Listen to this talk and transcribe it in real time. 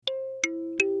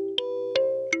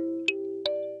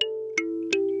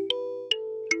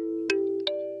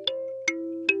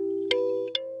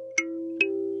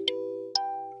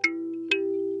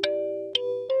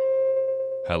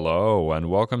Hello, and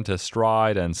welcome to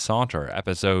Stride and Saunter,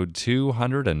 episode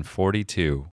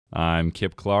 242. I'm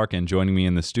Kip Clark, and joining me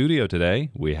in the studio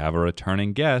today, we have a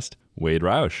returning guest, Wade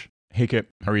Roush. Hey, Kip.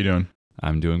 How are you doing?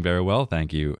 I'm doing very well,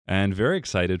 thank you, and very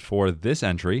excited for this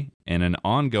entry in an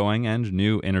ongoing and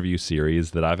new interview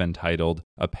series that I've entitled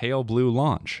A Pale Blue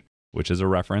Launch, which is a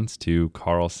reference to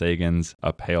Carl Sagan's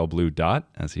A Pale Blue Dot,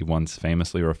 as he once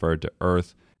famously referred to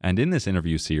Earth. And in this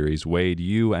interview series, Wade,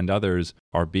 you and others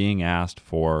are being asked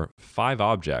for 5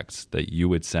 objects that you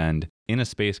would send in a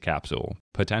space capsule,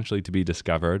 potentially to be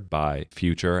discovered by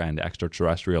future and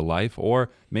extraterrestrial life, or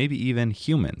maybe even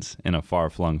humans in a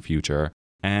far-flung future.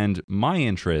 And my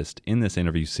interest in this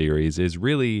interview series is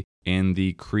really in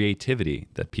the creativity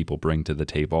that people bring to the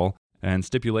table, and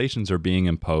stipulations are being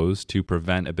imposed to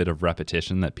prevent a bit of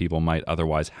repetition that people might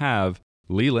otherwise have.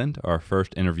 Leland, our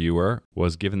first interviewer,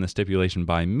 was given the stipulation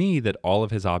by me that all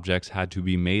of his objects had to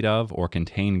be made of or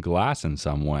contain glass in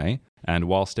some way. And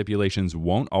while stipulations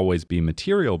won't always be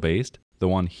material-based, the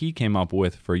one he came up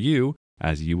with for you,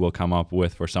 as you will come up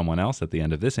with for someone else at the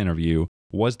end of this interview,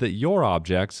 was that your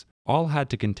objects all had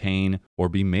to contain or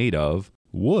be made of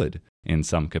wood in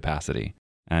some capacity.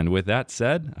 And with that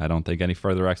said, I don't think any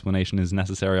further explanation is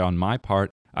necessary on my part.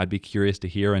 I'd be curious to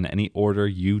hear in any order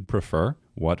you'd prefer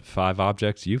what 5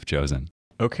 objects you've chosen.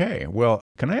 Okay, well,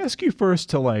 can I ask you first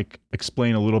to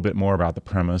explain a little bit more about the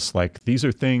premise? These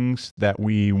are things that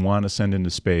we want to send into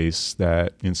space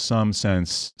that in some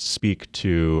sense speak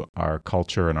to our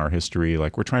culture and our history.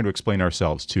 We're trying to explain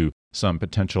ourselves to some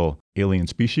potential alien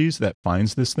species that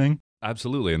finds this thing.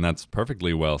 Absolutely, and that's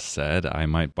perfectly well said. I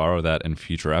might borrow that in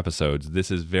future episodes. This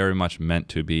is very much meant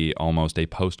to be almost a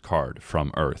postcard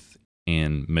from Earth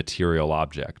in material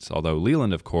objects, although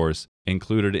Leland, of course,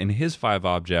 included in his 5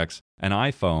 objects an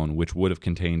iPhone which would have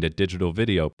contained a digital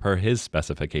video per his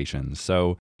specifications.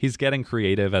 So he's getting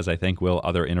creative, as I think will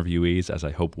other interviewees, as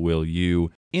I hope will you,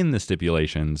 in the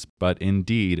stipulations, but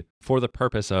indeed for the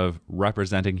purpose of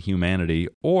representing humanity,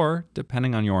 or,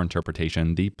 depending on your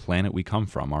interpretation, the planet we come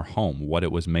from, our home, what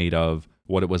it was made of,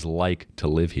 what it was like to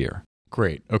live here.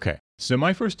 Great, okay. So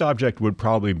my first object would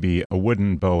probably be a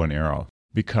wooden bow and arrow,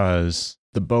 because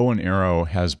the bow and arrow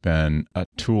has been a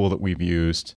tool that we've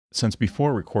used since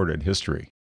before recorded history.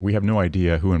 We have no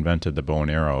idea who invented the bow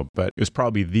and arrow, but it was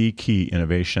probably the key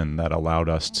innovation that allowed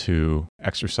us to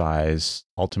exercise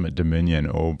ultimate dominion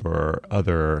over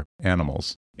other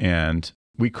animals. And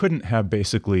we couldn't have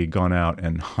basically gone out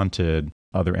and hunted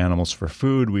other animals for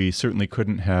food. We certainly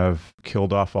couldn't have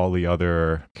killed off all the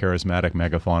other charismatic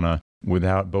megafauna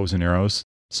without bows and arrows.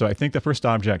 So I think the first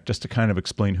object, just to kind of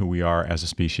explain who we are as a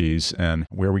species and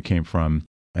where we came from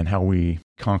and how we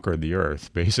conquered the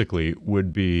Earth, basically,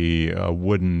 would be a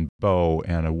wooden bow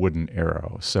and a wooden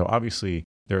arrow. So obviously,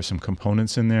 there are some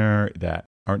components in there that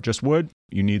aren't just wood.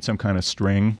 You need some kind of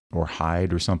string or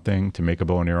hide or something to make a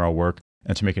bow and arrow work.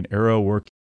 And to make an arrow work,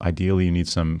 ideally, you need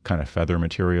some kind of feather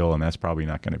material, and that's probably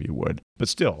not going to be wood. But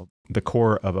still, the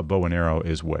core of a bow and arrow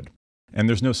is wood. And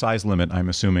there's no size limit, I'm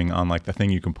assuming, on the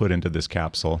thing you can put into this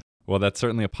capsule. Well, that's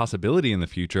certainly a possibility in the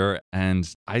future, and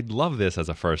I'd love this as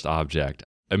a first object.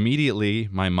 Immediately,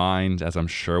 my mind, as I'm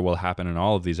sure will happen in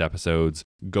all of these episodes,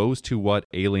 goes to what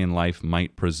alien life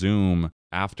might presume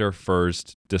after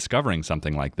first discovering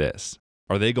something like this.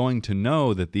 Are they going to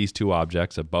know that these 2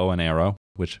 objects, a bow and arrow,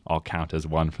 which I'll count as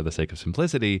one for the sake of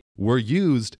simplicity, were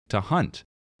used to hunt?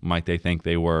 Might they think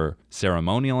they were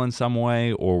ceremonial in some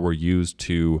way, or were used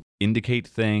to indicate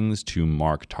things, to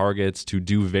mark targets, to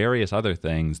do various other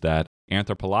things that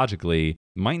anthropologically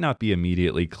might not be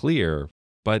immediately clear,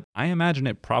 but I imagine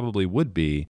it probably would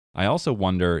be. I also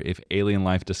wonder if alien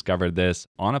life discovered this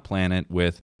on a planet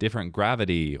with different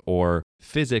gravity or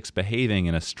physics behaving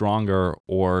in a stronger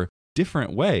or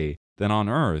different way than on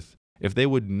Earth. If they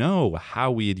would know how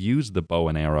we had used the bow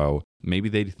and arrow, maybe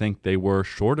they'd think they were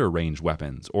shorter range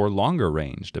weapons or longer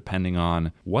range, depending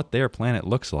on what their planet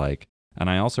looks like. And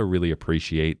I also really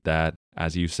appreciate that,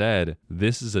 as you said,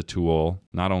 this is a tool,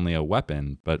 not only a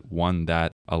weapon, but one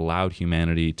that allowed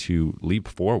humanity to leap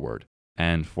forward.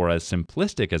 And for as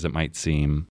simplistic as it might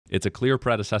seem, it's a clear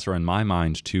predecessor in my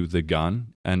mind to the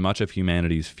gun and much of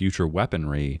humanity's future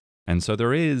weaponry. And so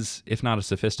there is, if not a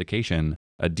sophistication,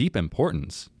 a deep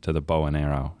importance to the bow and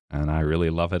arrow. And I really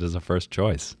love it as a first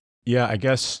choice. Yeah, I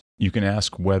guess you can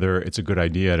ask whether it's a good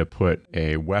idea to put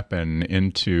a weapon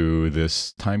into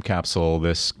this time capsule,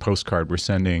 this postcard we're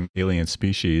sending alien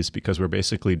species, because we're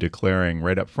basically declaring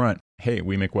right up front, hey,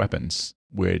 we make weapons,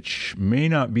 which may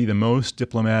not be the most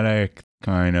diplomatic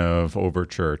kind of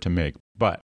overture to make.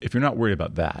 But if you're not worried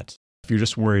about that, if you're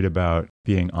just worried about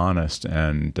being honest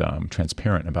and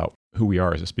transparent about who we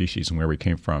are as a species and where we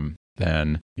came from,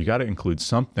 then you got to include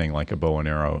something like a bow and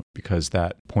arrow, because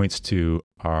that points to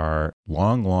our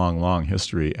long, long, long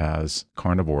history as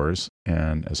carnivores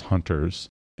and as hunters.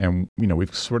 And,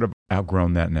 we've sort of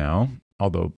outgrown that now,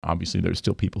 although obviously there's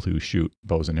still people who shoot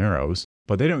bows and arrows,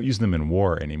 but they don't use them in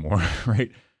war anymore,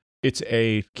 right? It's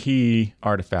a key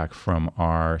artifact from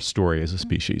our story as a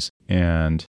species.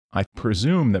 And I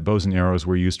presume that bows and arrows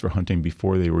were used for hunting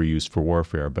before they were used for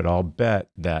warfare, but I'll bet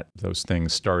that those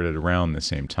things started around the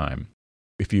same time.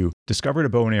 If you discovered a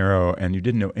bow and arrow and you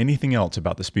didn't know anything else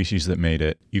about the species that made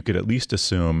it, you could at least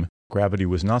assume gravity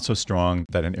was not so strong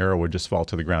that an arrow would just fall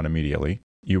to the ground immediately.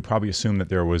 You would probably assume that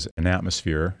there was an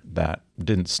atmosphere that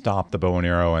didn't stop the bow and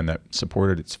arrow and that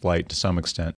supported its flight to some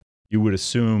extent. You would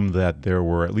assume that there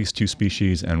were at least two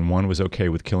species and one was okay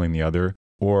with killing the other,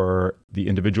 or the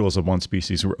individuals of one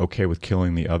species were okay with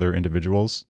killing the other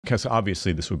individuals, because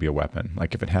obviously this would be a weapon.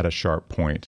 Like if it had a sharp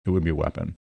point, it would be a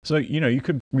weapon. So, you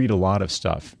could read a lot of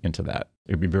stuff into that.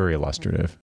 It would be very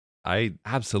illustrative. I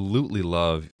absolutely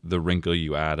love the wrinkle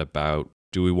you add about,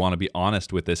 do we want to be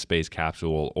honest with this space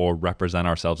capsule or represent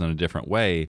ourselves in a different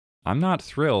way? I'm not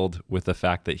thrilled with the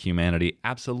fact that humanity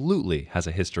absolutely has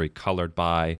a history colored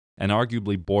by and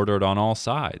arguably bordered on all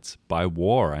sides by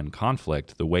war and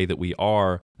conflict, the way that we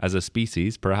are as a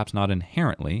species, perhaps not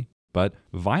inherently, but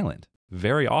violent,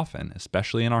 very often,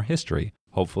 especially in our history,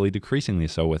 hopefully decreasingly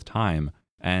so with time.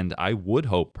 And I would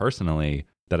hope personally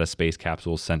that a space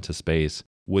capsule sent to space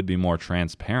would be more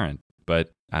transparent.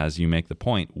 But as you make the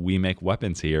point, we make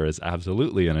weapons here is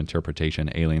absolutely an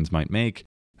interpretation aliens might make.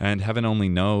 And heaven only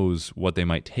knows what they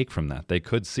might take from that. They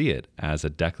could see it as a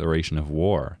declaration of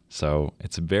war. So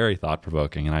it's very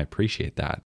thought-provoking, and I appreciate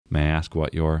that. May I ask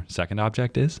what your second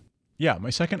object is? Yeah,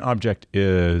 my second object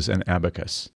is an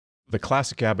abacus. The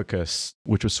classic abacus,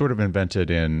 which was sort of invented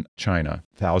in China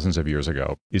thousands of years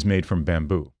ago, is made from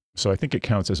bamboo. So I think it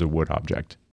counts as a wood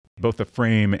object. Both the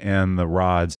frame and the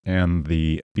rods and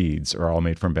the beads are all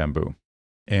made from bamboo.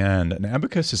 And an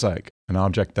abacus is like an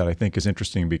object that I think is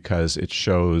interesting because it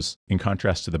shows, in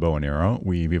contrast to the bow and arrow,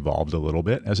 we've evolved a little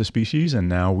bit as a species, and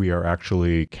now we are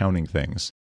actually counting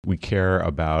things. We care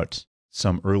about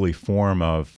some early form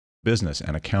of business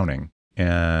and accounting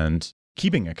and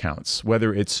keeping accounts,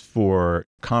 whether it's for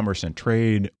commerce and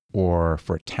trade or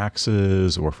for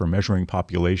taxes or for measuring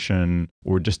population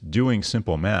or just doing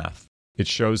simple math. It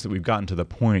shows that we've gotten to the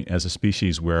point as a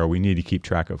species where we need to keep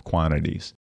track of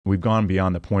quantities. We've gone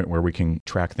beyond the point where we can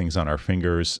track things on our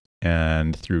fingers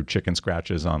and through chicken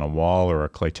scratches on a wall or a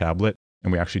clay tablet,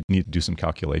 and we actually need to do some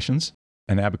calculations.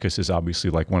 An abacus is obviously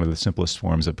like one of the simplest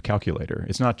forms of calculator.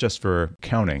 It's not just for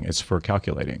counting, it's for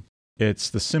calculating.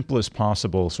 It's the simplest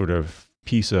possible sort of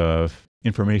piece of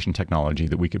information technology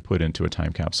that we could put into a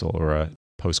time capsule or a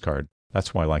postcard.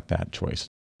 That's why I like that choice.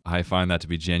 I find that to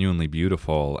be genuinely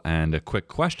beautiful. And a quick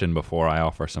question before I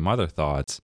offer some other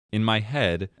thoughts. In my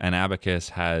head, an abacus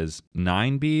has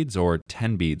 9 beads or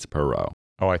 10 beads per row.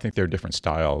 Oh, I think there are different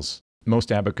styles. Most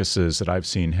abacuses that I've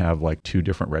seen have like 2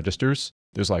 different registers.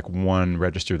 There's like one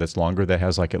register that's longer that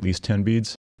has like at least 10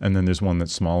 beads. And then there's one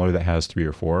that's smaller that has 3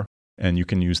 or 4. And you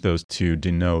can use those to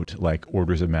denote like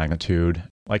orders of magnitude,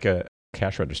 like a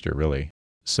cash register, really.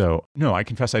 So, no, I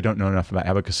confess I don't know enough about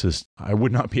abacuses. I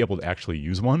would not be able to actually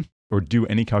use one or do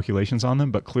any calculations on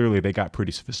them, but clearly they got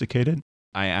pretty sophisticated.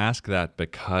 I ask that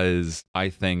because I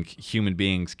think human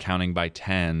beings counting by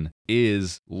 10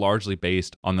 is largely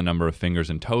based on the number of fingers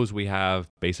and toes we have,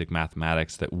 basic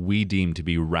mathematics that we deem to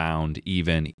be round,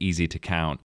 even, easy to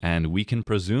count. And we can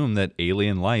presume that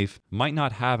alien life might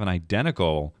not have an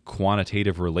identical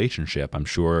quantitative relationship. I'm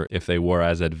sure if they were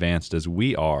as advanced as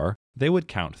we are, they would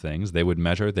count things, they would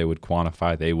measure, they would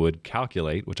quantify, they would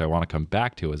calculate, which I want to come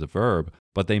back to as a verb,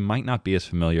 but they might not be as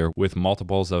familiar with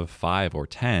multiples of 5 or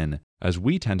 10 as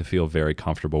we tend to feel very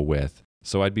comfortable with.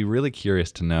 So I'd be really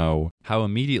curious to know how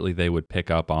immediately they would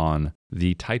pick up on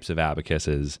the types of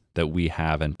abacuses that we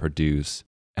have and produce.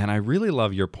 And I really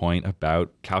love your point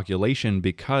about calculation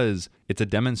because it's a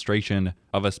demonstration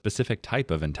of a specific type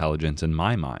of intelligence in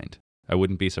my mind. I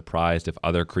wouldn't be surprised if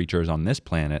other creatures on this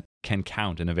planet can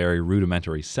count in a very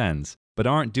rudimentary sense, but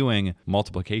aren't doing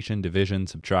multiplication, division,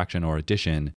 subtraction, or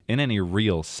addition in any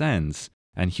real sense.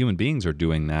 And human beings are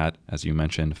doing that, as you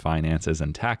mentioned, finances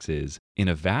and taxes, in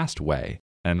a vast way.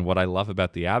 And what I love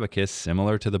about the abacus,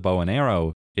 similar to the bow and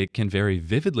arrow, it can very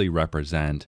vividly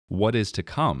represent what is to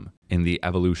come in the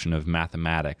evolution of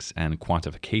mathematics and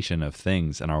quantification of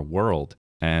things in our world.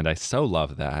 And I so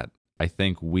love that. I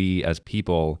think we as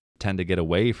people tend to get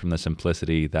away from the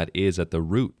simplicity that is at the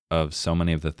root of so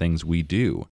many of the things we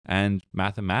do. And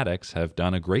mathematics have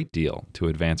done a great deal to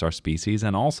advance our species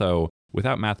and also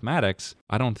without mathematics,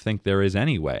 I don't think there is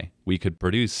any way we could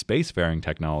produce spacefaring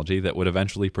technology that would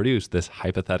eventually produce this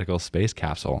hypothetical space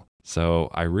capsule. So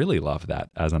I really love that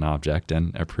as an object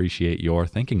and appreciate your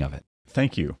thinking of it.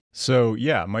 Thank you. So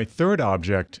yeah, my third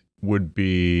object would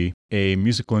be a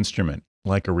musical instrument,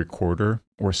 like a recorder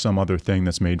or some other thing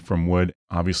that's made from wood.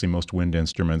 Obviously, most wind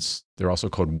instruments, they're also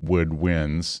called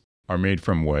woodwinds, are made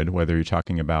from wood, whether you're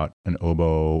talking about an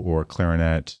oboe or a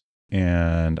clarinet.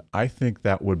 And I think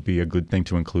that would be a good thing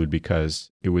to include because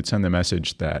it would send the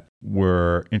message that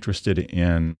we're interested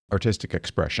in artistic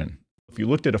expression. If you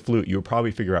looked at a flute, you would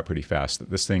probably figure out pretty fast that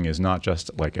this thing is not just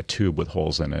like a tube with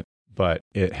holes in it, but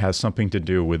it has something to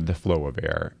do with the flow of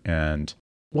air. And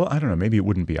well, I don't know, maybe it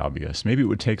wouldn't be obvious. Maybe it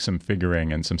would take some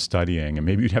figuring and some studying, and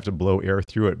maybe you'd have to blow air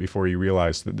through it before you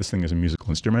realize that this thing is a musical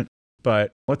instrument.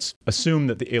 But let's assume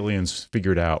that the aliens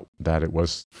figured out that it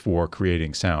was for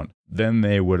creating sound. Then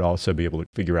they would also be able to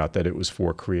figure out that it was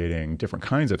for creating different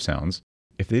kinds of sounds.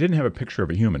 If they didn't have a picture of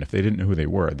a human, if they didn't know who they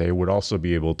were, they would also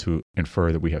be able to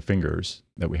infer that we have fingers,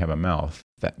 that we have a mouth,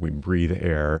 that we breathe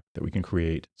air, that we can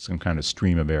create some kind of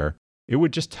stream of air. It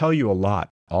would just tell you a lot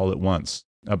all at once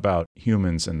about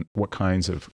humans and what kinds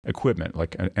of equipment,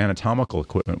 like anatomical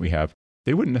equipment we have.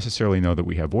 They wouldn't necessarily know that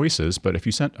we have voices, but if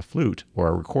you sent a flute or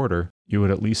a recorder, you would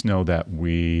at least know that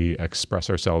we express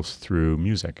ourselves through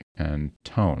music and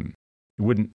tone. It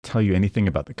wouldn't tell you anything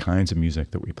about the kinds of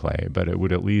music that we play, but it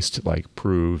would at least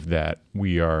prove that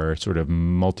we are sort of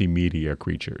multimedia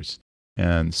creatures.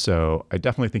 And so I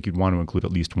definitely think you'd want to include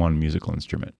at least one musical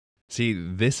instrument. See,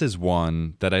 this is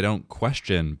one that I don't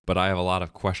question, but I have a lot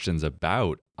of questions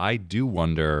about. I do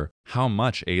wonder how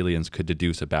much aliens could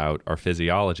deduce about our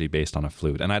physiology based on a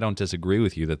flute. And I don't disagree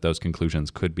with you that those conclusions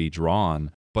could be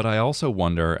drawn. But I also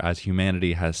wonder, as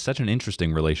humanity has such an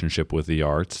interesting relationship with the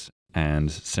arts, and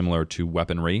similar to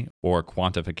weaponry or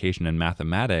quantification in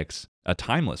mathematics, a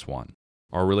timeless one.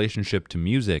 Our relationship to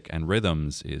music and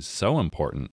rhythms is so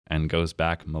important and goes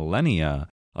back millennia.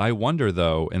 I wonder,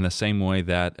 though, in the same way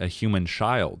that a human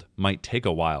child might take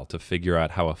a while to figure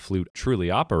out how a flute truly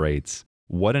operates,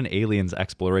 what an alien's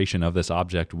exploration of this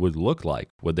object would look like.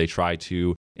 Would they try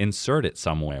to insert it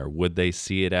somewhere? Would they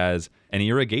see it as an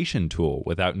irrigation tool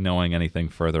without knowing anything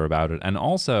further about it? And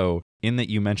also, in that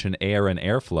you mentioned air and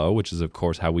airflow, which is of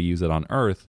course how we use it on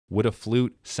Earth, would a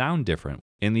flute sound different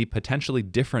in the potentially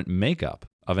different makeup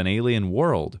of an alien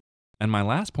world? And my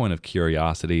last point of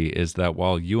curiosity is that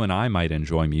while you and I might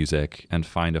enjoy music and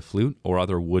find a flute or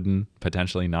other wooden,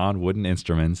 potentially non-wooden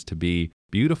instruments to be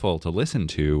beautiful to listen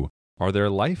to, are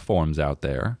there life forms out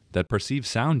there that perceive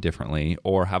sound differently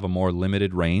or have a more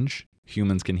limited range?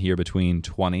 Humans can hear between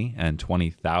 20 and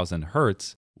 20,000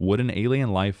 hertz. Would an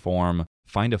alien life form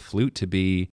find a flute to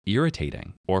be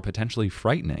irritating or potentially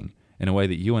frightening in a way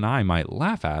that you and I might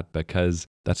laugh at because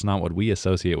that's not what we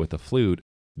associate with the flute?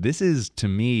 This is, to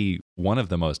me, one of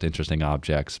the most interesting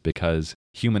objects because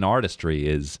human artistry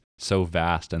is so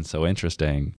vast and so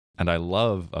interesting. And I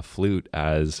love a flute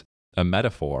as a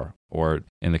metaphor, or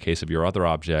in the case of your other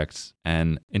objects,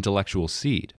 an intellectual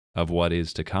seed of what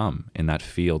is to come in that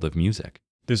field of music.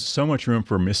 There's so much room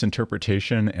for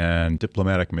misinterpretation and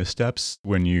diplomatic missteps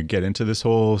when you get into this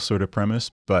whole sort of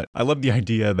premise. But I love the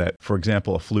idea that, for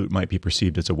example, a flute might be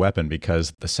perceived as a weapon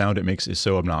because the sound it makes is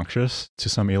so obnoxious to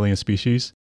some alien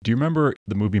species. Do you remember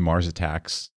the movie Mars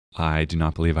Attacks? I do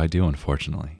not believe I do,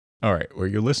 unfortunately. All right, well,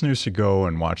 your listeners should go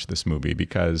and watch this movie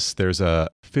because there's a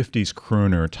 50s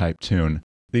crooner type tune.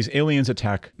 These aliens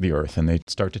attack the Earth and they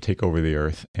start to take over the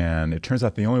Earth. And it turns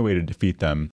out the only way to defeat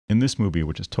them in this movie,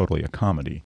 which is totally a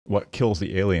comedy, what kills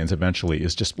the aliens eventually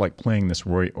is just playing this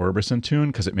Roy Orbison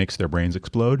tune because it makes their brains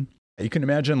explode. You can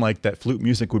imagine that flute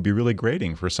music would be really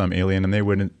grating for some alien and they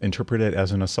would interpret it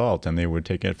as an assault and they would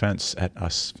take offense at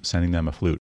us sending them a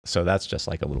flute. So that's just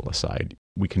a little aside.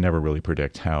 We can never really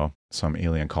predict how some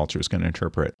alien culture is going to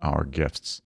interpret our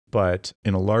gifts. But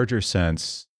in a larger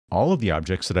sense, all of the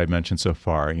objects that I've mentioned so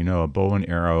far, a bow and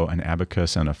arrow, an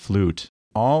abacus, and a flute,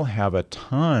 all have a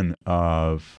ton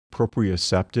of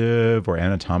proprioceptive or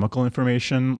anatomical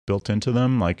information built into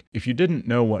them. If you didn't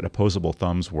know what opposable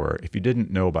thumbs were, if you didn't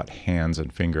know about hands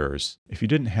and fingers, if you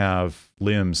didn't have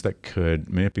limbs that could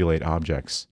manipulate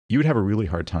objects, you would have a really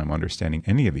hard time understanding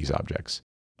any of these objects.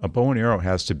 A bow and arrow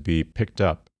has to be picked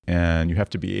up, and you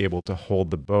have to be able to hold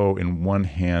the bow in one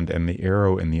hand and the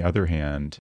arrow in the other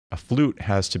hand. A flute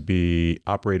has to be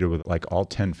operated with all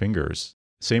 10 fingers.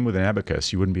 Same with an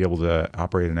abacus. You wouldn't be able to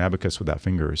operate an abacus without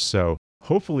fingers. So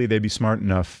hopefully they'd be smart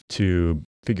enough to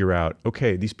figure out,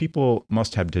 okay, these people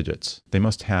must have digits. They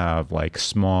must have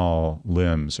small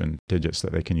limbs and digits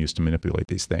that they can use to manipulate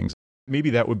these things.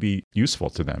 Maybe that would be useful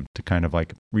to them to kind of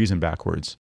reason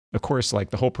backwards. Of course,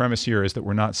 like the whole premise here is that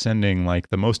we're not sending like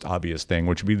the most obvious thing,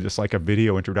 which would be just like a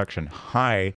video introduction.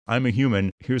 Hi, I'm a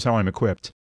human. Here's how I'm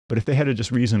equipped. But if they had to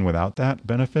just reason without that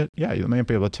benefit, yeah, you might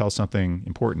be able to tell something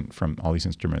important from all these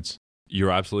instruments.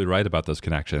 You're absolutely right about those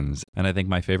connections. And I think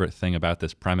my favorite thing about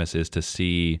this premise is to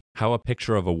see how a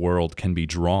picture of a world can be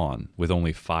drawn with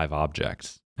only 5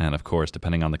 objects. And of course,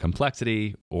 depending on the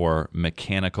complexity or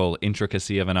mechanical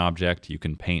intricacy of an object, you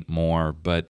can paint more.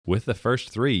 But with the first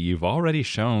 3, you've already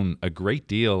shown a great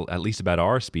deal, at least about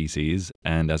our species.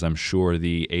 And as I'm sure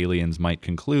the aliens might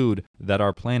conclude, that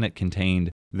our planet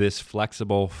contained this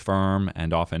flexible, firm,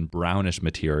 and often brownish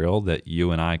material that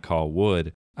you and I call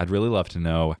wood. I'd really love to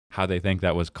know how they think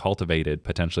that was cultivated.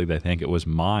 Potentially they think it was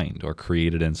mined or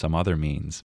created in some other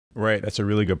means. Right, that's a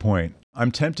really good point.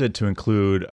 I'm tempted to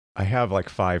include, I have like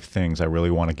 5 things I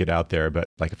really want to get out there, but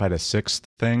like if I had a 6th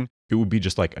thing, it would be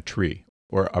just like a tree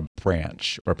or a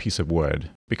branch or a piece of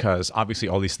wood, because obviously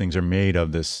all these things are made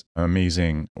of this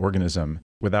amazing organism,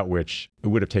 without which it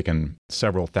would have taken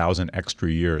several thousand extra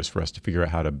years for us to figure out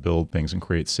how to build things and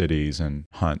create cities and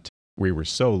hunt. We were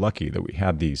so lucky that we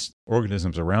had these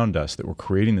organisms around us that were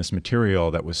creating this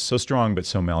material that was so strong but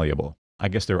so malleable. I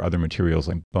guess there are other materials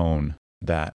like bone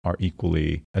that are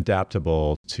equally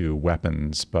adaptable to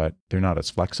weapons, but they're not as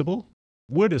flexible.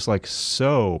 Wood is like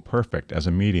so perfect as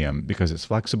a medium because it's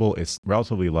flexible, it's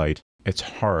relatively light, it's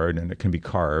hard, and it can be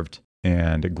carved,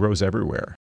 and it grows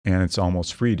everywhere. And it's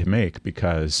almost free to make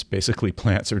because basically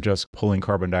plants are just pulling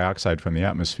carbon dioxide from the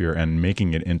atmosphere and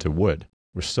making it into wood.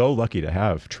 We're so lucky to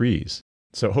have trees.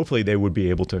 So hopefully they would be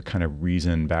able to kind of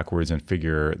reason backwards and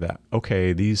figure that,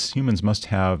 okay, these humans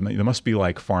there must be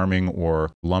like farming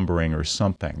or lumbering or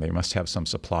something. They must have some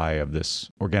supply of this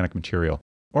organic material.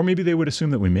 Or maybe they would assume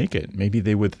that we make it. Maybe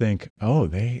they would think, oh,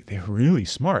 they're really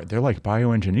smart. They're like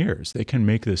bioengineers. They can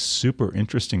make this super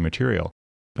interesting material.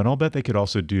 But I'll bet they could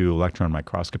also do electron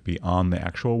microscopy on the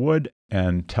actual wood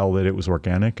and tell that it was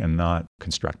organic and not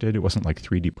constructed. It wasn't like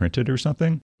 3D printed or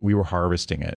something. We were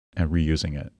harvesting it and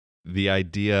reusing it. The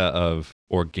idea of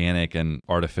organic and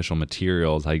artificial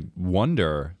materials, I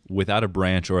wonder, without a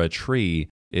branch or a tree,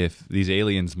 if these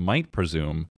aliens might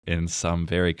presume, in some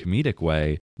very comedic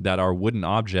way, that our wooden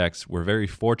objects were very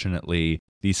fortunately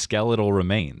the skeletal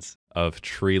remains of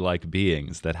tree-like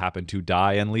beings that happen to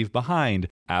die and leave behind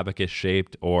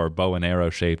abacus-shaped or bow and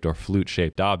arrow-shaped or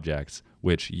flute-shaped objects,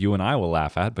 which you and I will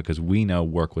laugh at because we know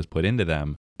work was put into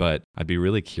them. But I'd be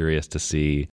really curious to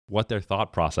see what their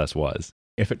thought process was.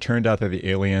 If it turned out that the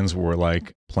aliens were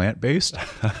like plant-based,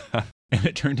 and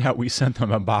it turned out we sent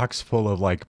them a box full of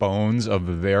like bones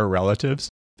of their relatives.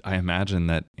 I imagine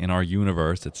that in our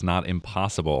universe, it's not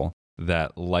impossible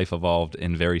that life evolved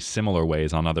in very similar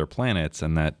ways on other planets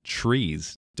and that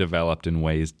trees developed in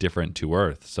ways different to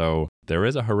Earth. So there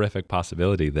is a horrific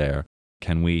possibility there.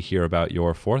 Can we hear about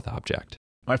your 4th object?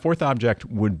 My 4th object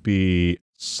would be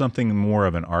something more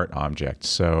of an art object.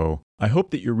 So I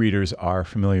hope that your readers are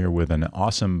familiar with an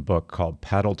awesome book called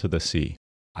Paddle to the Sea.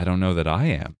 I don't know that I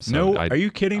am. So no, are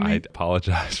you kidding me? I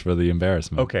apologize for the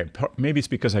embarrassment. Okay, maybe it's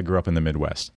because I grew up in the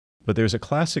Midwest. But there's a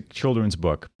classic children's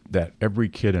book that every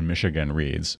kid in Michigan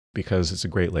reads because it's a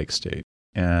Great Lakes state.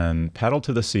 And Paddle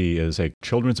to the Sea is a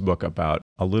children's book about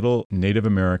a little Native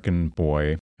American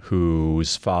boy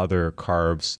whose father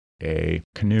carves a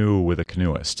canoe with a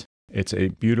canoeist. It's a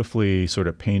beautifully sort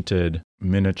of painted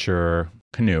miniature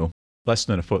canoe, less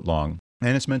than a foot long,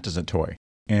 and it's meant as a toy.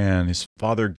 And his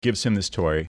father gives him this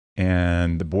toy,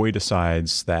 and the boy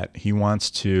decides that he wants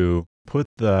to put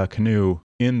the canoe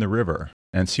in the river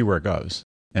and see where it goes.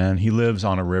 And he lives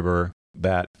on a river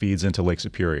that feeds into Lake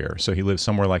Superior. So he lives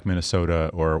somewhere like Minnesota,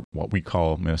 or what we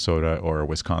call Minnesota or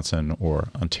Wisconsin or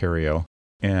Ontario.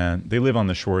 And they live on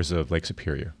the shores of Lake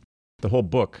Superior. The whole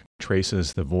book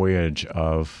traces the voyage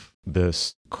of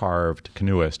this carved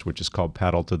canoeist, which is called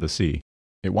Paddle to the Sea.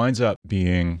 It winds up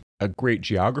being a great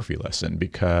geography lesson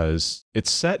because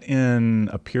it's set in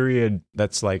a period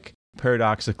that's like,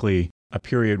 paradoxically, a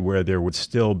period where there would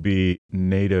still be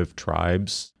native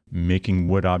tribes making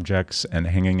wood objects and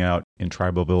hanging out in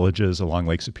tribal villages along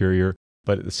Lake Superior.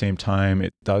 But at the same time,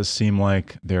 it does seem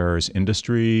like there's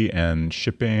industry and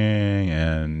shipping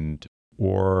and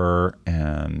ore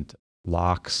and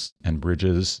locks and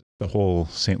bridges. The whole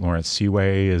St. Lawrence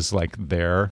Seaway is like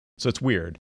there. So it's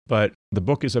weird. But the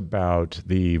book is about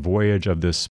the voyage of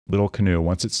this little canoe.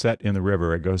 Once it's set in the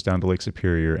river, it goes down to Lake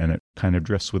Superior and it kind of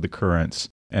drifts with the currents.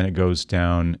 And it goes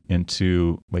down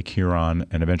into Lake Huron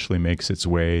and eventually makes its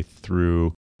way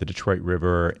through the Detroit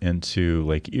River into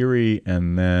Lake Erie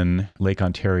and then Lake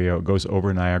Ontario. It goes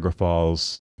over Niagara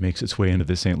Falls, makes its way into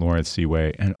the St. Lawrence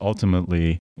Seaway, and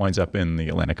ultimately winds up in the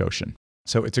Atlantic Ocean.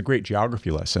 So it's a great geography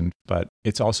lesson, but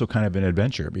it's also kind of an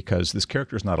adventure because this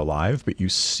character is not alive, but you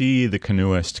see the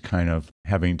canoeist kind of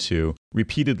having to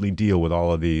repeatedly deal with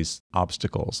all of these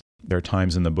obstacles. There are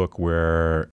times in the book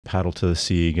where Paddle to the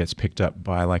Sea gets picked up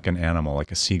by like an animal,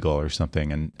 like a seagull or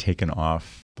something, and taken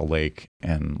off the lake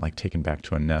and like taken back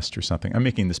to a nest or something. I'm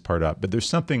making this part up, but there's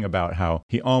something about how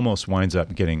he almost winds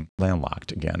up getting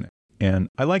landlocked again. And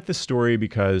I like this story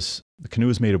because the canoe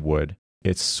is made of wood.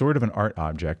 It's sort of an art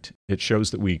object. It shows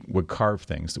that we would carve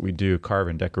things, that we do carve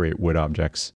and decorate wood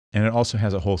objects. And it also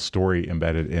has a whole story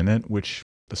embedded in it, which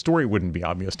the story wouldn't be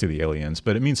obvious to the aliens,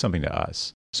 but it means something to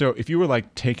us. So if you were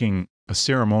like taking a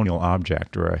ceremonial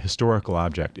object or a historical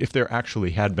object, if there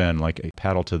actually had been like a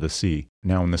Paddle to the Sea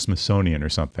now in the Smithsonian or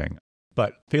something,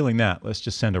 but failing that, let's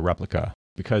just send a replica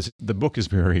because the book is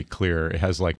very clear. It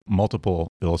has like multiple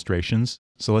illustrations.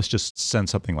 So let's just send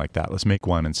something like that. Let's make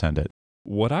one and send it.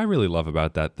 What I really love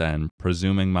about that then,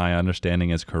 presuming my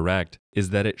understanding is correct, is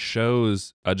that it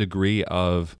shows a degree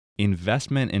of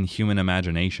investment in human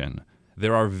imagination.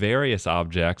 There are various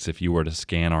objects, if you were to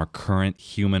scan our current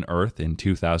human Earth in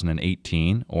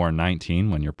 2018 or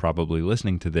 19, when you're probably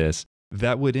listening to this,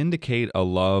 that would indicate a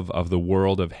love of the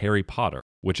world of Harry Potter,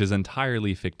 which is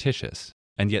entirely fictitious.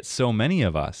 And yet so many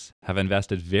of us have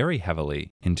invested very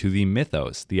heavily into the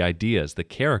mythos, the ideas, the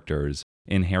characters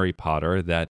in Harry Potter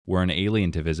that were an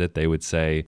alien to visit, they would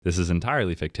say, this is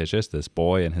entirely fictitious, this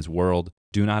boy and his world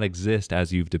do not exist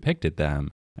as you've depicted them.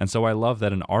 And so I love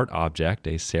that an art object,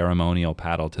 a ceremonial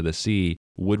Paddle to the Sea,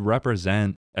 would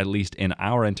represent, at least in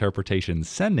our interpretation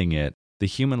sending it, the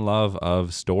human love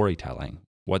of storytelling.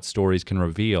 What stories can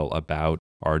reveal about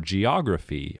our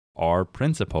geography, our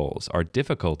principles, our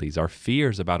difficulties, our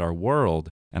fears about our world.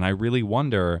 And I really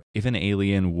wonder if an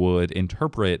alien would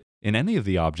interpret in any of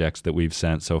the objects that we've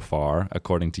sent so far,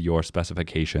 according to your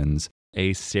specifications,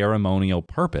 a ceremonial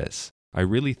purpose. I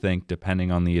really think,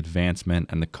 depending on the advancement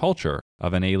and the culture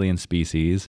of an alien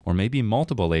species, or maybe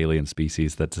multiple alien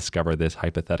species that discover this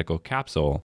hypothetical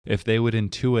capsule, if they would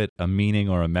intuit a meaning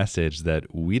or a message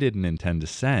that we didn't intend to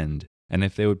send, and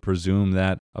if they would presume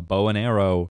that a bow and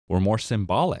arrow were more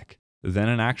symbolic than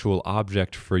an actual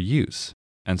object for use.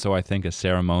 And so I think a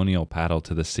ceremonial Paddle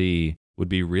to the Sea would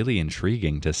be really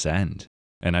intriguing to send.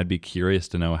 And I'd be curious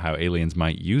to know how aliens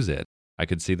might use it. I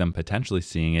could see them potentially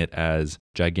seeing it as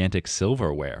gigantic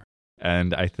silverware.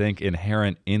 And I think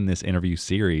inherent in this interview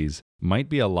series might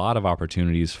be a lot of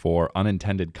opportunities for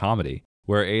unintended comedy,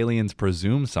 where aliens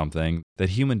presume something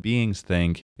that human beings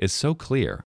think is so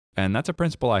clear. And that's a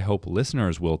principle I hope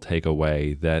listeners will take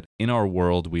away, that in our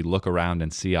world we look around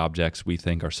and see objects we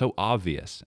think are so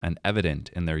obvious and evident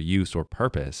in their use or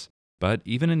purpose. But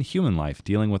even in human life,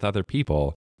 dealing with other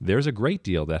people, there's a great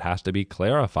deal that has to be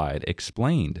clarified,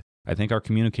 explained. I think our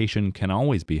communication can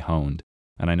always be honed.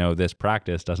 And I know this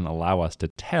practice doesn't allow us to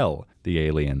tell the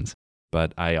aliens,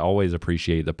 but I always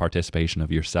appreciate the participation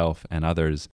of yourself and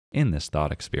others in this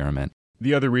thought experiment.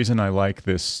 The other reason I like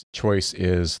this choice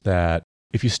is that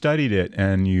if you studied it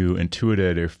and you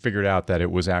intuited or figured out that it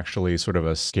was actually sort of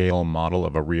a scale model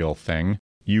of a real thing,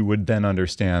 you would then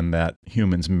understand that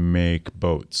humans make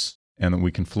boats and that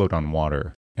we can float on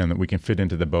water and that we can fit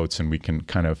into the boats and we can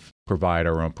kind of provide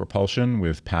our own propulsion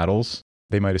with paddles.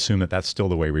 They might assume that that's still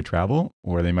the way we travel,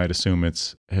 or they might assume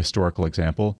it's a historical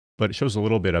example, but it shows a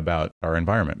little bit about our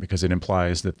environment because it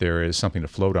implies that there is something to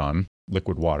float on,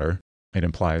 liquid water. It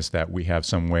implies that we have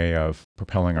some way of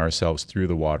propelling ourselves through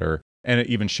the water. And it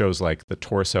even shows like the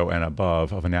torso and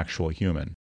above of an actual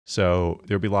human. So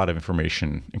there'll be a lot of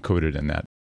information encoded in that.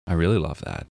 I really love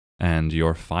that. And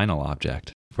your final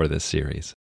object for this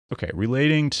series. Okay,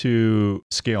 relating to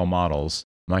scale models,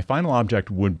 my final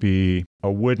object would be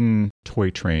a wooden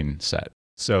toy train set.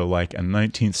 So like a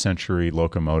 19th century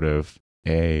locomotive,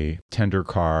 a tender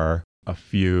car, a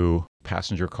few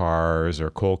passenger cars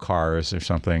or coal cars or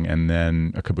something, and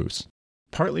then a caboose.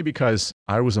 Partly because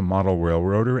I was a model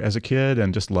railroader as a kid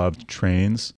and just loved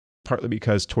trains. Partly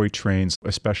because toy trains,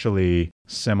 especially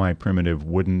semi-primitive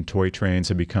wooden toy trains,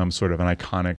 have become sort of an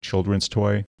iconic children's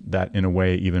toy that in a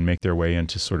way even make their way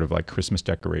into sort of like Christmas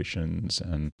decorations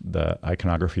and the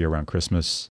iconography around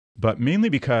Christmas. But mainly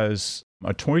because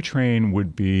a toy train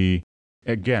would be,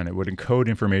 again, it would encode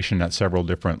information at several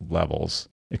different levels.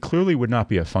 It clearly would not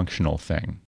be a functional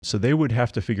thing. So they would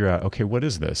have to figure out, okay, what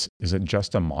is this? Is it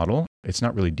just a model? It's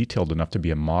not really detailed enough to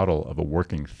be a model of a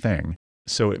working thing.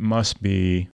 So it must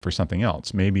be for something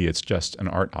else. Maybe it's just an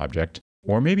art object,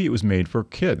 or maybe it was made for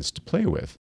kids to play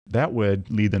with. That would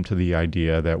lead them to the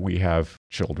idea that we have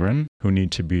children who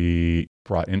need to be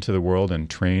brought into the world and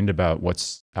trained about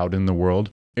what's out in the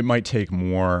world. It might take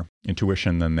more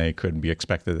intuition than they could be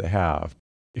expected to have.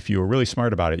 if you were really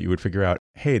smart about it, you would figure out,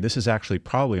 hey, this is actually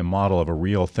probably a model of a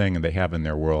real thing they have in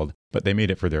their world, but they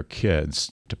made it for their kids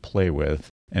to play with.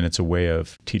 And it's a way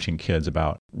of teaching kids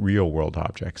about real world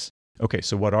objects. Okay,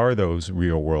 so what are those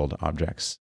real world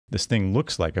objects? This thing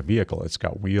looks like a vehicle. It's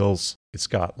got wheels. It's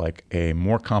got like a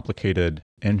more complicated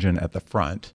engine at the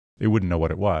front. They wouldn't know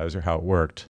what it was or how it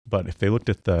worked. But if they looked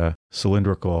at the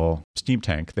cylindrical steam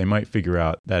tank, they might figure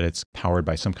out that it's powered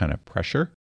by some kind of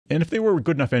pressure. And if they were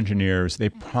good enough engineers, they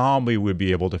probably would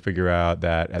be able to figure out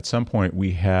that at some point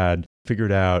we had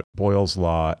figured out Boyle's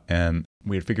law and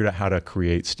we had figured out how to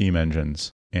create steam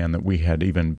engines, and that we had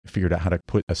even figured out how to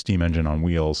put a steam engine on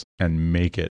wheels and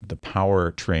make it the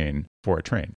power train for a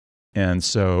train. And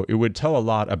so it would tell a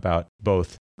lot about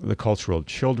both the culture of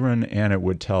children, and it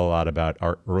would tell a lot about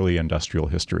our early industrial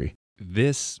history.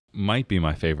 This might be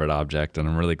my favorite object, and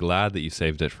I'm really glad that you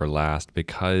saved it for last,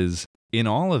 because in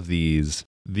all of these,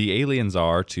 the aliens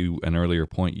are, to an earlier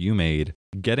point you made,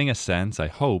 getting a sense, I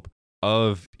hope,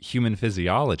 of human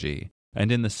physiology.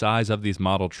 And in the size of these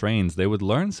model trains, they would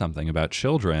learn something about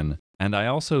children. And I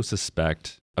also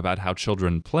suspect about how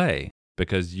children play,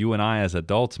 because you and I as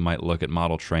adults might look at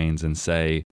model trains and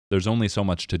say, there's only so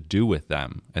much to do with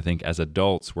them. I think as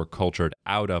adults, we're cultured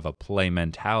out of a play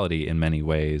mentality in many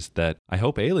ways that I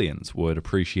hope aliens would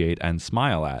appreciate and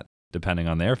smile at, depending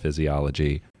on their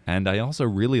physiology. And I also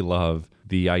really love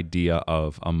the idea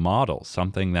of a model,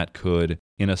 something that could,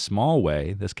 in a small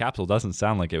way, this capsule doesn't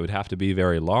sound like it would have to be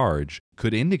very large,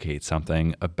 could indicate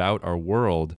something about our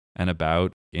world and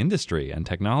about industry and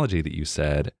technology that you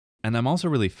said. And I'm also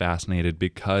really fascinated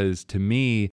because, to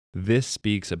me, this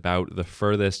speaks about the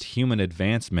furthest human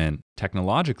advancement,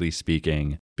 technologically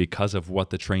speaking, because of what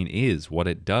the train is, what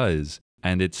it does.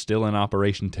 And it's still in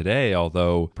operation today,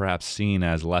 although perhaps seen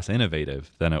as less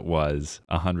innovative than it was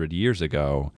 100 years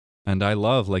ago. And I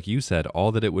love, like you said,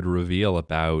 all that it would reveal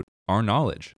about our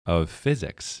knowledge of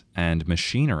physics and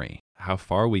machinery, how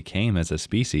far we came as a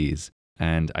species.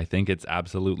 And I think it's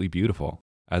absolutely beautiful,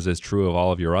 as is true of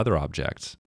all of your other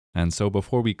objects. And so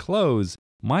before we close,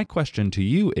 my question to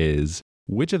you is,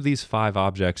 which of these 5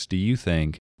 objects do you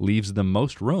think leaves the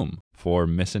most room for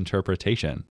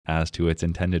misinterpretation as to its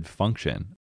intended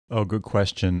function? Oh, good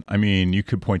question. I mean, you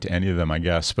could point to any of them, I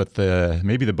guess, but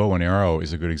maybe the bow and arrow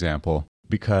is a good example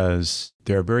because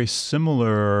they're very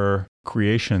similar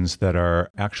creations that are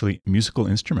actually musical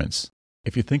instruments.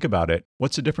 If you think about it,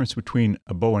 what's the difference between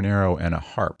a bow and arrow and a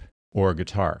harp or a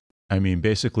guitar? I mean,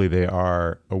 basically they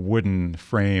are a wooden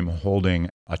frame holding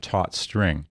a taut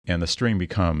string, and the string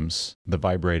becomes the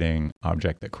vibrating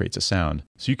object that creates a sound.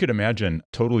 So you could imagine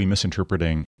totally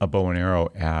misinterpreting a bow and arrow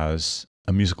as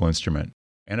a musical instrument.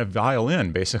 And a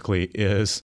violin basically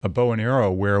is a bow and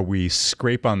arrow where we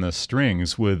scrape on the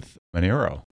strings with an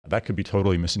arrow. That could be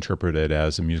totally misinterpreted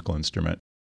as a musical instrument.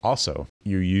 Also,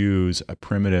 you use a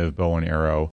primitive bow and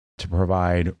arrow to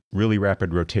provide really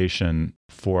rapid rotation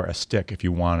for a stick if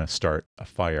you want to start a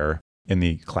fire in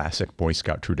the classic Boy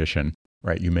Scout tradition,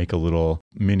 right? You make a little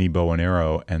mini bow and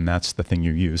arrow, and that's the thing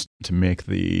you use to make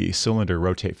the cylinder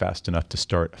rotate fast enough to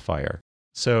start a fire.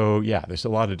 So yeah, there's a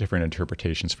lot of different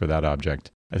interpretations for that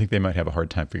object. I think they might have a hard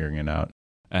time figuring it out.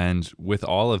 And with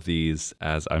all of these,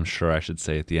 as I'm sure I should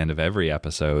say at the end of every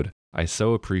episode, I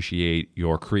so appreciate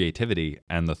your creativity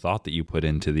and the thought that you put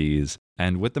into these.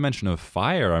 And with the mention of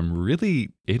fire, I'm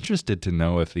really interested to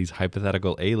know if these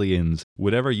hypothetical aliens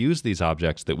would ever use these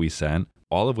objects that we sent,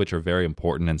 all of which are very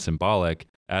important and symbolic,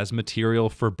 as material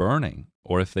for burning,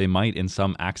 or if they might in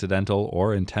some accidental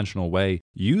or intentional way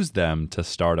use them to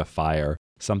start a fire,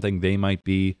 something they might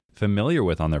be familiar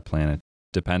with on their planet,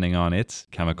 depending on its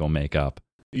chemical makeup.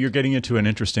 You're getting into an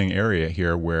interesting area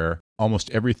here where almost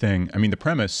everything, I mean, the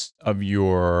premise of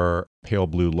your Pale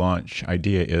Blue launch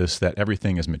idea is that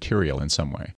everything is material in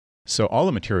some way. So all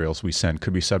the materials we send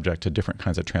could be subject to different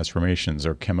kinds of transformations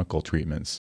or chemical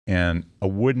treatments. And a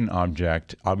wooden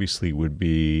object obviously would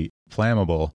be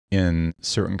flammable in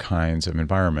certain kinds of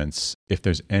environments. If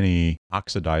there's any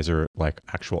oxidizer, like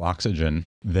actual oxygen,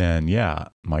 then yeah,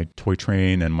 my toy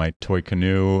train and my toy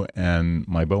canoe and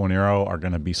my bow and arrow are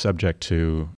going to be subject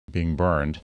to being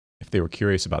burned. If they were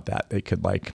curious about that, they could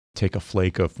take a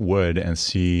flake of wood and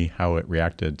see how it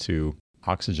reacted to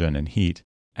oxygen and heat.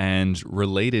 And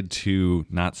related to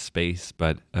not space,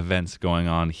 but events going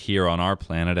on here on our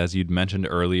planet, as you'd mentioned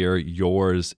earlier,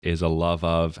 yours is a love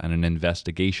of and an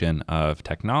investigation of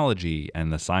technology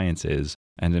and the sciences,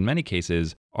 and in many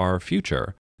cases, our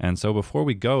future. And so before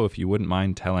we go, if you wouldn't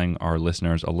mind telling our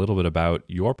listeners a little bit about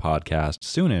your podcast,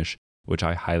 Soonish, which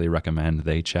I highly recommend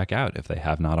they check out if they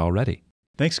have not already.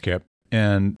 Thanks, Kip.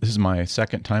 And this is my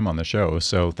second time on the show,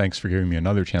 so thanks for giving me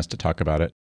another chance to talk about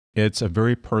it. It's a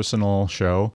very personal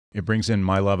show. It brings in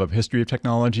my love of history of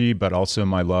technology, but also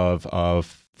my love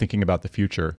of thinking about the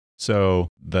future. So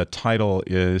the title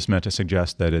is meant to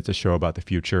suggest that it's a show about the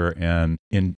future. And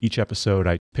in each episode,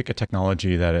 I pick a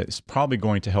technology that is probably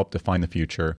going to help define the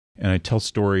future. And I tell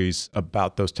stories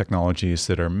about those technologies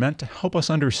that are meant to help us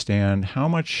understand how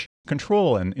much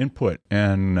control and input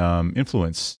and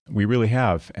influence we really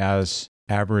have as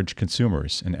average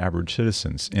consumers and average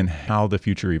citizens in how the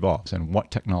future evolves and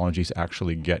what technologies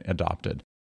actually get adopted.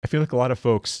 I feel like a lot of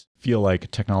folks feel like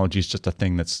technology is just a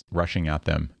thing that's rushing at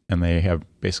them, and they have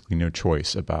basically no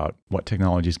choice about what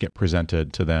technologies get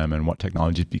presented to them and what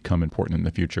technologies become important in the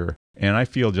future. And I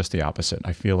feel just the opposite.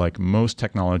 I feel like most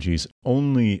technologies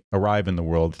only arrive in the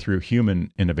world through human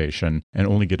innovation and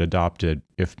only get adopted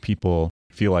if people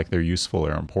feel like they're useful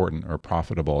or important or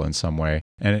profitable in some way.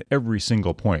 And at every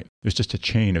single point, there's just a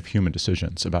chain of human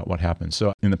decisions about what happens.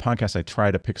 So in the podcast, I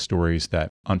try to pick stories that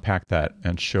unpack that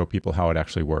and show people how it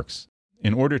actually works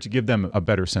in order to give them a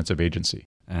better sense of agency.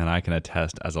 And I can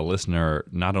attest as a listener,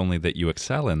 not only that you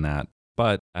excel in that,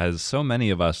 but as so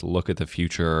many of us look at the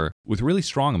future with really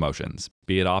strong emotions,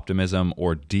 be it optimism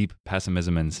or deep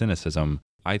pessimism and cynicism,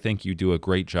 I think you do a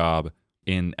great job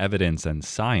in evidence and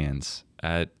science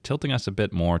at tilting us a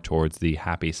bit more towards the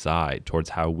happy side,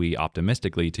 towards how we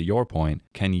optimistically, to your point,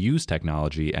 can use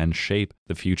technology and shape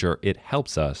the future it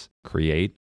helps us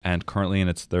create. And currently in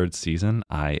its third season,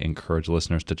 I encourage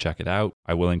listeners to check it out.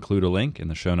 I will include a link in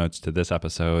the show notes to this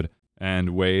episode.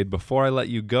 And Wade, before I let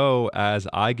you go, as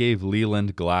I gave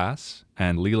Leland glass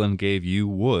and Leland gave you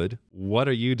wood, what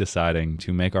are you deciding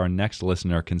to make our next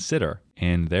listener consider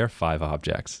in their 5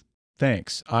 objects?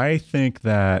 Thanks. I think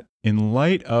that in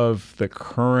light of the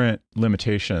current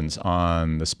limitations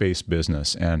on the space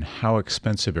business and how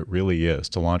expensive it really is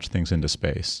to launch things into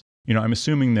space, I'm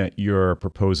assuming that you're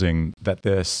proposing that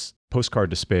this postcard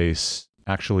to space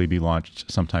actually be launched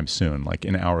sometime soon, like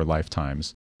in our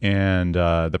lifetimes. And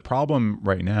the problem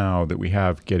right now that we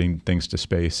have getting things to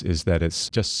space is that it's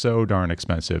just so darn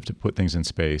expensive to put things in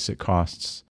space. It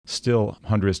costs still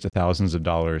hundreds to thousands of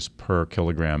dollars per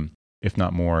kilogram, if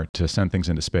not more, to send things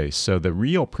into space. So the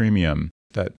real premium,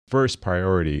 that first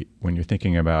priority when you're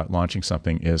thinking about launching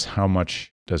something is how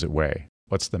much does it weigh?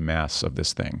 What's the mass of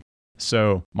this thing?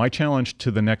 So my challenge to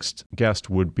the next guest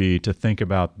would be to think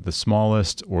about the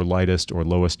smallest or lightest or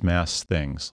lowest mass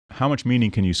things. How much meaning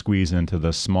can you squeeze into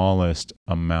the smallest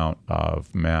amount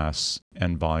of mass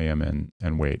and volume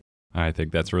and weight? I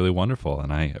think that's really wonderful,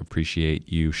 and I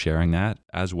appreciate you sharing that,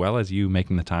 as well as you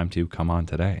making the time to come on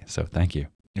today. So thank you.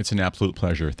 It's an absolute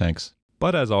pleasure. Thanks.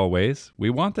 But as always,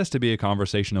 we want this to be a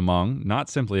conversation among, not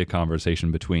simply a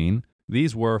conversation between.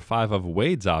 These were 5 of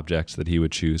Wade's objects that he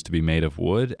would choose to be made of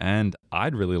wood, and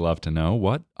I'd really love to know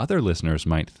what other listeners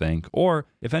might think, or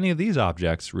if any of these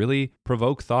objects really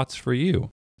provoke thoughts for you.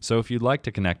 So if you'd like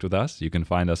to connect with us, you can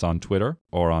find us on Twitter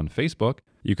or on Facebook.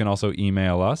 You can also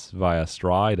email us via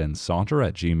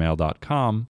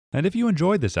strideandsaunter@gmail.com. And if you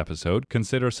enjoyed this episode,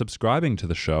 consider subscribing to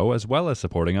the show as well as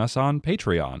supporting us on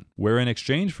Patreon, where in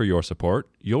exchange for your support,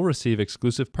 you'll receive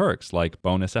exclusive perks like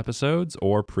bonus episodes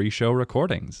or pre-show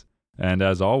recordings. And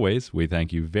as always, we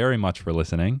thank you very much for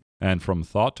listening. And from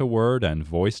thought to word and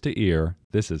voice to ear,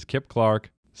 this is Kip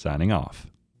Clark signing off.